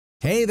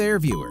Hey there,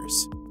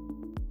 viewers!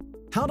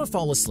 How to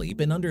fall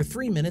asleep in under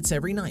 3 minutes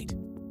every night.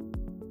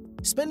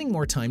 Spending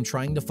more time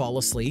trying to fall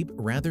asleep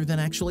rather than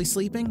actually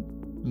sleeping?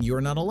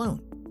 You're not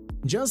alone.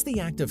 Just the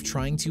act of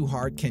trying too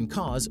hard can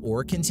cause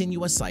or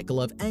continue a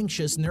cycle of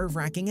anxious,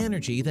 nerve-wracking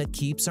energy that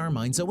keeps our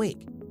minds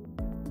awake.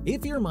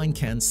 If your mind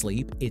can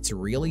sleep, it's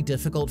really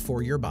difficult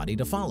for your body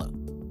to follow.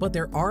 But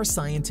there are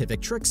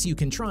scientific tricks you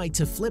can try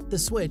to flip the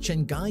switch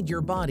and guide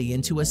your body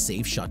into a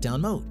safe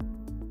shutdown mode.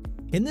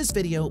 In this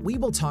video, we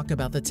will talk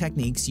about the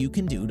techniques you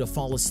can do to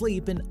fall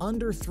asleep in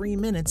under 3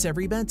 minutes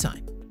every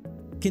bedtime.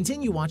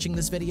 Continue watching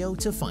this video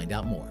to find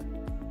out more.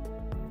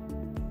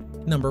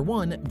 Number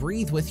 1.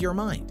 Breathe with your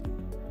mind.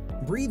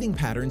 Breathing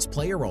patterns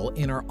play a role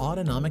in our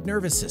autonomic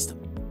nervous system,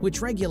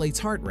 which regulates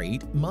heart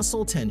rate,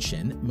 muscle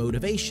tension,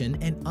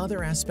 motivation, and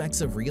other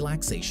aspects of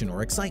relaxation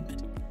or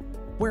excitement.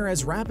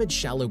 Whereas rapid,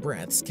 shallow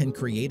breaths can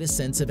create a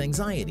sense of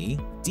anxiety,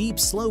 deep,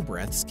 slow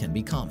breaths can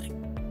be calming.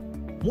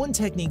 One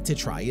technique to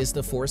try is the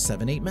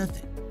 4-7-8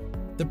 method.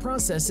 The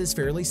process is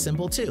fairly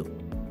simple too.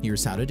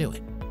 Here's how to do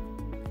it.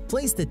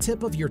 Place the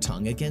tip of your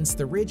tongue against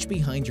the ridge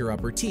behind your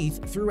upper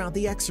teeth throughout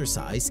the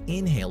exercise,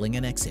 inhaling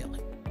and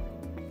exhaling.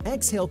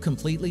 Exhale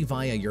completely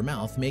via your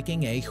mouth,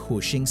 making a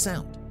whooshing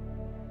sound.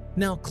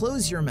 Now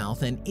close your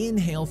mouth and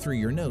inhale through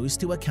your nose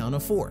to a count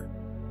of 4.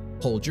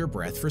 Hold your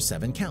breath for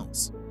 7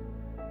 counts.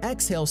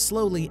 Exhale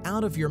slowly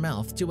out of your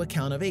mouth to a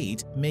count of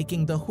 8,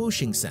 making the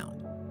whooshing sound.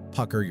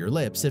 Pucker your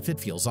lips if it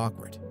feels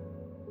awkward.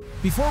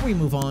 Before we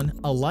move on,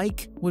 a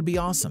like would be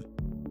awesome.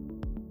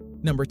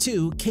 Number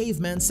 2.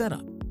 Caveman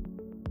setup.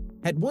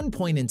 At one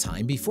point in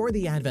time before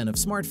the advent of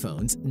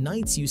smartphones,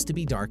 nights used to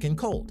be dark and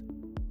cold.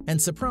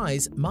 And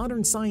surprise,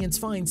 modern science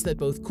finds that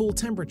both cool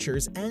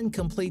temperatures and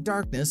complete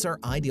darkness are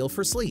ideal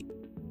for sleep.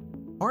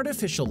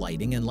 Artificial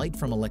lighting and light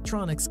from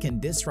electronics can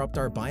disrupt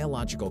our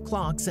biological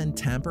clocks and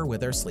tamper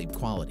with our sleep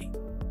quality.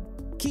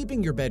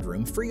 Keeping your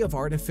bedroom free of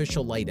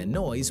artificial light and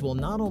noise will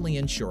not only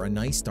ensure a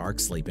nice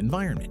dark sleep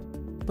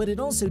environment, but it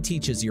also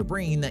teaches your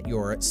brain that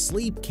your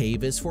sleep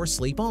cave is for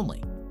sleep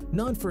only,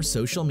 not for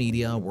social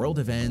media, world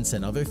events,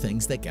 and other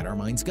things that get our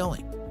minds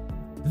going.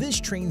 This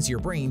trains your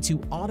brain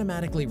to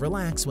automatically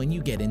relax when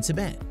you get into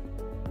bed.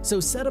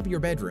 So set up your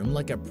bedroom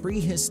like a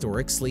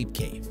prehistoric sleep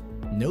cave.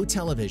 No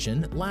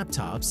television,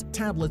 laptops,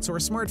 tablets, or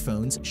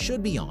smartphones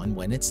should be on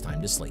when it's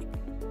time to sleep.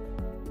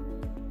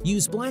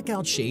 Use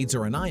blackout shades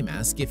or an eye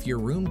mask if your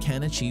room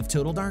can achieve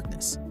total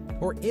darkness,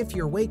 or if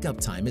your wake-up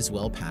time is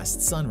well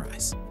past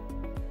sunrise.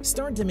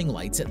 Start dimming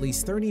lights at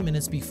least 30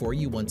 minutes before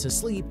you want to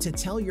sleep to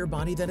tell your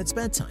body that it's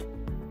bedtime.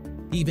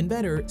 Even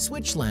better,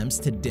 switch lamps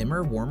to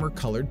dimmer, warmer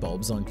colored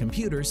bulbs on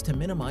computers to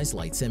minimize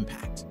light's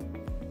impact.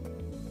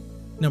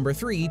 Number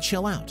 3.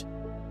 Chill out.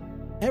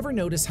 Ever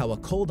notice how a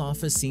cold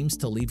office seems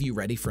to leave you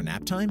ready for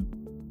nap time?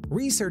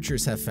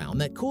 Researchers have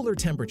found that cooler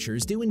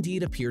temperatures do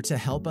indeed appear to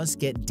help us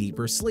get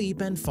deeper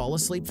sleep and fall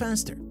asleep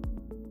faster.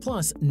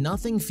 Plus,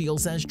 nothing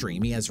feels as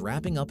dreamy as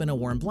wrapping up in a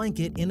warm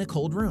blanket in a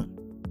cold room.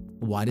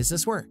 Why does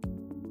this work?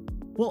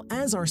 Well,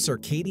 as our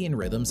circadian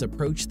rhythms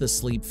approach the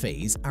sleep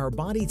phase, our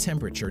body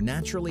temperature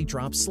naturally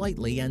drops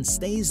slightly and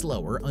stays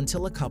lower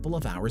until a couple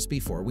of hours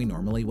before we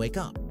normally wake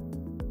up.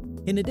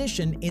 In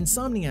addition,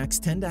 insomniacs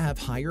tend to have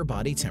higher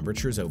body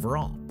temperatures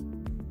overall.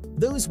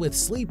 Those with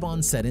sleep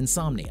onset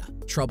insomnia,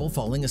 trouble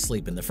falling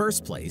asleep in the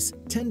first place,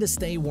 tend to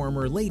stay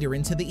warmer later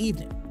into the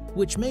evening,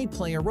 which may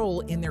play a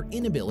role in their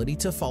inability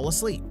to fall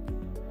asleep.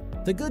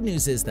 The good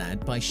news is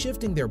that by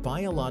shifting their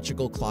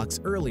biological clocks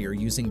earlier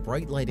using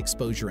bright light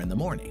exposure in the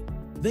morning,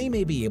 they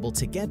may be able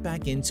to get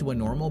back into a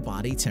normal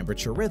body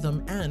temperature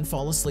rhythm and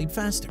fall asleep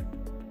faster.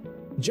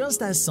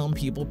 Just as some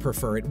people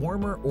prefer it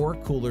warmer or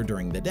cooler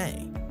during the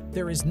day,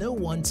 there is no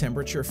one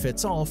temperature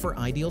fits all for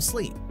ideal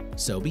sleep,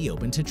 so be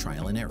open to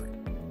trial and error.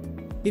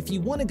 If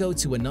you want to go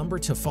to a number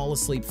to fall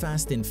asleep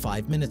fast in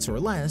 5 minutes or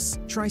less,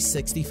 try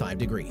 65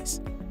 degrees.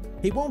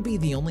 It won't be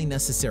the only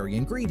necessary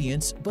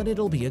ingredient, but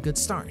it'll be a good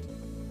start.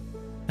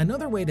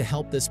 Another way to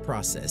help this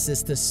process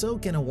is to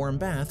soak in a warm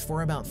bath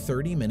for about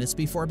 30 minutes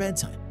before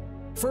bedtime,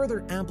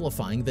 further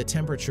amplifying the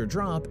temperature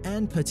drop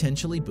and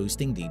potentially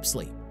boosting deep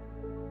sleep.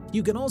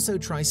 You can also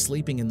try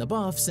sleeping in the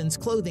buff since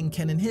clothing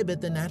can inhibit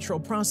the natural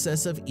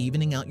process of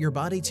evening out your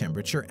body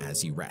temperature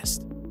as you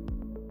rest.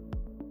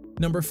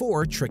 Number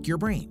 4. Trick your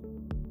brain.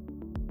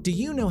 Do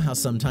you know how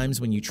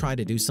sometimes when you try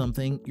to do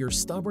something, your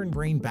stubborn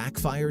brain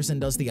backfires and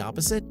does the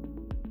opposite?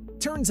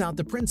 Turns out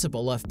the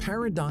principle of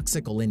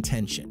paradoxical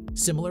intention,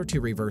 similar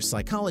to reverse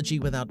psychology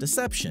without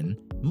deception,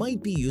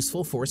 might be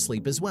useful for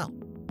sleep as well.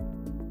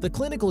 The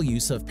clinical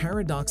use of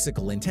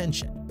paradoxical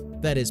intention,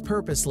 that is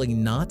purposely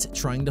not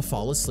trying to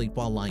fall asleep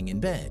while lying in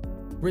bed,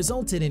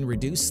 resulted in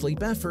reduced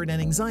sleep effort and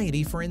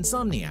anxiety for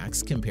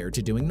insomniacs compared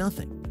to doing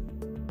nothing.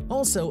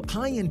 Also,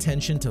 high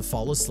intention to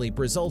fall asleep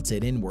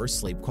resulted in worse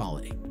sleep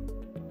quality.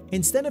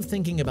 Instead of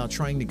thinking about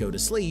trying to go to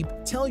sleep,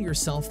 tell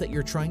yourself that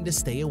you're trying to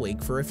stay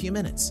awake for a few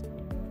minutes.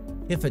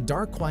 If a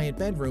dark, quiet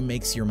bedroom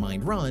makes your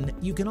mind run,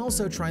 you can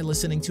also try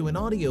listening to an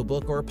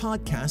audiobook or a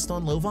podcast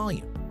on low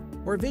volume,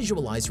 or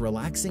visualize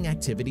relaxing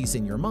activities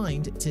in your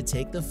mind to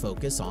take the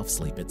focus off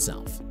sleep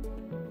itself.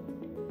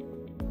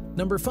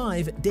 Number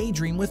 5.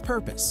 Daydream with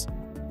purpose.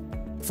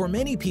 For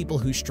many people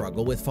who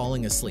struggle with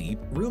falling asleep,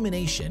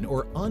 rumination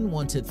or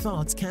unwanted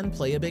thoughts can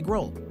play a big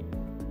role.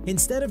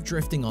 Instead of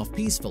drifting off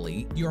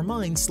peacefully, your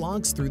mind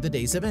slogs through the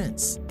day's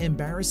events,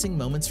 embarrassing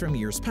moments from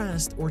years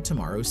past or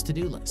tomorrow's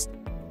to-do list.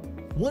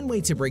 One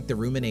way to break the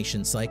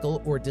rumination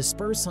cycle or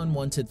disperse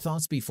unwanted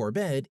thoughts before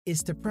bed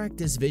is to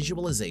practice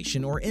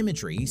visualization or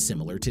imagery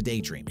similar to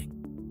daydreaming.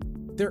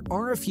 There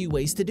are a few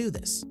ways to do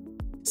this.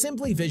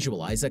 Simply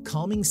visualize a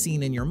calming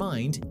scene in your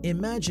mind,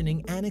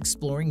 imagining and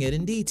exploring it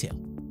in detail.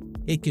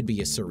 It could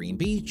be a serene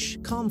beach,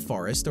 calm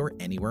forest, or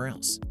anywhere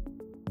else.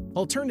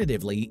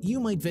 Alternatively, you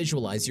might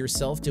visualize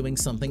yourself doing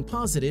something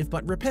positive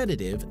but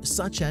repetitive,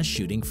 such as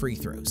shooting free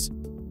throws.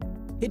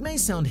 It may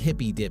sound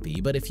hippy-dippy,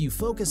 but if you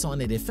focus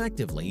on it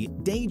effectively,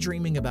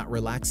 daydreaming about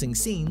relaxing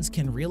scenes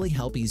can really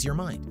help ease your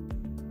mind.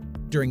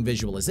 During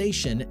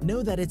visualization,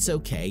 know that it's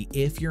okay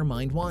if your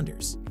mind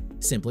wanders.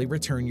 Simply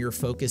return your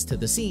focus to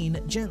the scene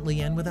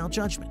gently and without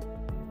judgment.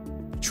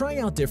 Try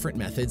out different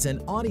methods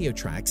and audio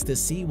tracks to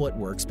see what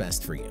works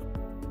best for you.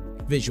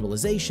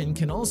 Visualization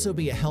can also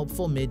be a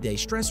helpful midday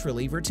stress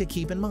reliever to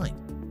keep in mind.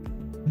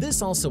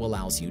 This also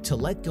allows you to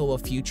let go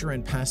of future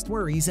and past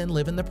worries and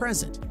live in the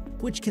present,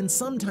 which can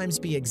sometimes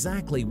be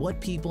exactly what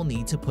people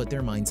need to put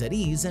their minds at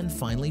ease and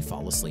finally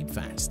fall asleep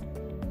fast.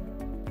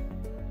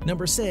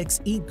 Number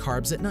 6. Eat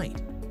carbs at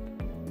night.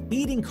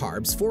 Eating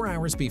carbs 4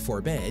 hours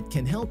before bed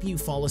can help you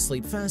fall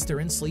asleep faster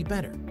and sleep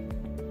better.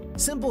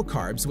 Simple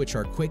carbs which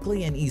are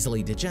quickly and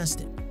easily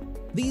digested.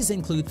 These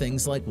include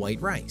things like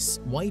white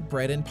rice, white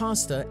bread and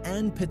pasta,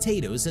 and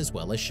potatoes, as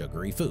well as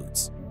sugary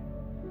foods.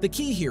 The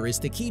key here is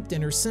to keep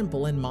dinner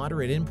simple and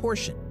moderate in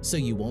portion, so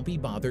you won't be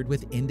bothered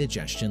with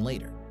indigestion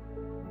later.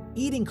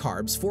 Eating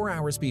carbs 4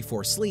 hours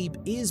before sleep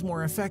is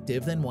more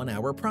effective than 1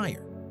 hour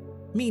prior,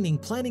 meaning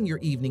planning your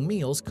evening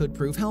meals could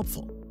prove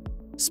helpful.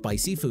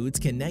 Spicy foods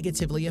can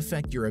negatively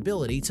affect your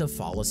ability to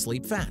fall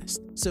asleep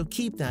fast, so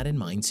keep that in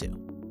mind too.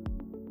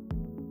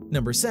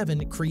 Number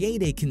 7.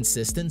 Create a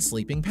consistent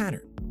sleeping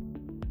pattern.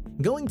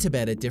 Going to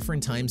bed at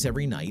different times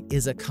every night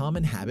is a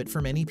common habit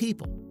for many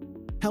people.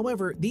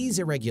 However, these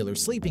irregular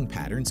sleeping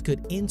patterns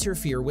could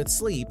interfere with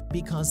sleep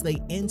because they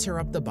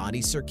interrupt the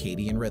body's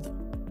circadian rhythm.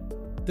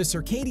 The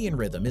circadian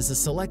rhythm is a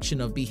selection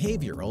of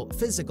behavioral,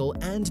 physical,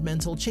 and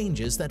mental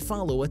changes that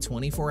follow a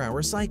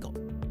 24-hour cycle.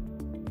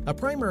 A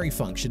primary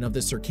function of the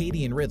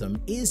circadian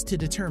rhythm is to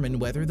determine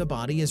whether the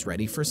body is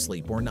ready for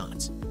sleep or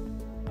not.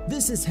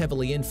 This is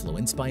heavily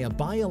influenced by a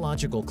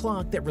biological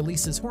clock that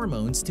releases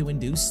hormones to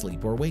induce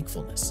sleep or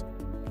wakefulness.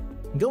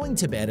 Going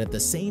to bed at the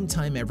same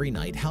time every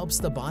night helps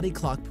the body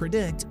clock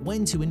predict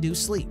when to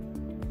induce sleep.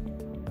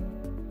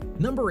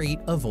 Number 8.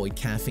 Avoid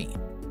caffeine.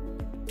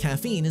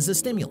 Caffeine is a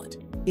stimulant.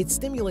 It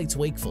stimulates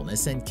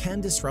wakefulness and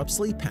can disrupt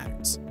sleep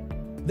patterns.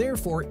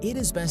 Therefore, it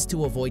is best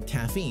to avoid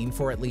caffeine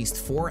for at least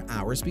 4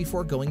 hours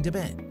before going to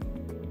bed.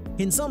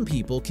 In some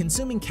people,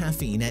 consuming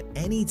caffeine at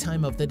any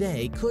time of the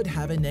day could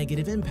have a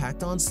negative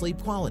impact on sleep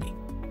quality.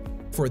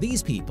 For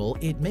these people,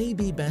 it may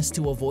be best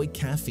to avoid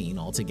caffeine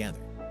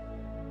altogether.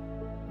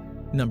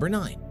 Number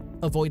 9.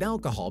 Avoid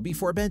alcohol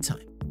before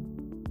bedtime.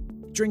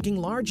 Drinking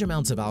large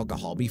amounts of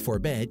alcohol before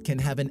bed can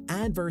have an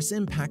adverse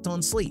impact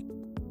on sleep.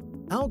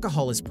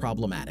 Alcohol is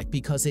problematic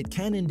because it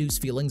can induce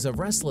feelings of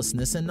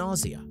restlessness and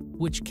nausea,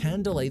 which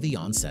can delay the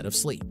onset of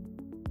sleep.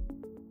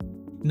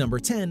 Number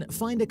 10.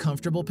 Find a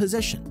comfortable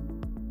position.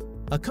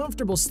 A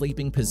comfortable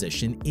sleeping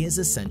position is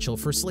essential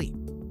for sleep.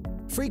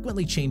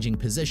 Frequently changing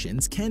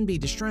positions can be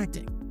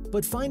distracting,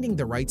 but finding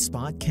the right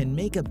spot can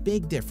make a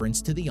big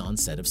difference to the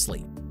onset of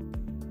sleep.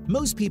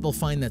 Most people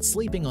find that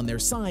sleeping on their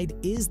side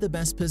is the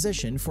best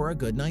position for a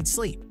good night's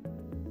sleep.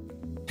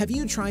 Have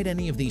you tried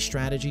any of these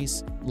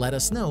strategies? Let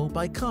us know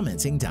by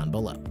commenting down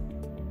below.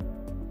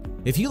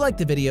 If you liked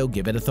the video,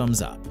 give it a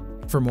thumbs up.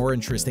 For more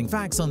interesting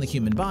facts on the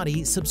human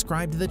body,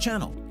 subscribe to the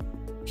channel.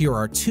 Here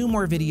are 2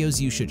 more videos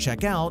you should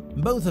check out.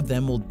 Both of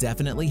them will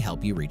definitely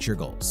help you reach your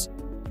goals.